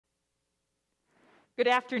Good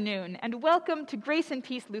afternoon, and welcome to Grace and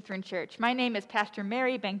Peace Lutheran Church. My name is Pastor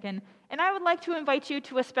Mary Benken, and I would like to invite you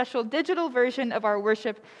to a special digital version of our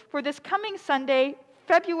worship for this coming Sunday,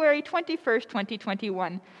 February 21st,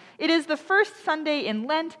 2021. It is the first Sunday in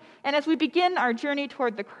Lent, and as we begin our journey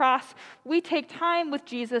toward the cross, we take time with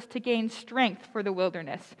Jesus to gain strength for the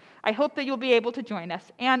wilderness. I hope that you'll be able to join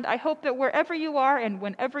us, and I hope that wherever you are and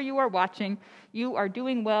whenever you are watching, you are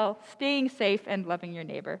doing well, staying safe, and loving your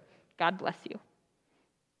neighbor. God bless you.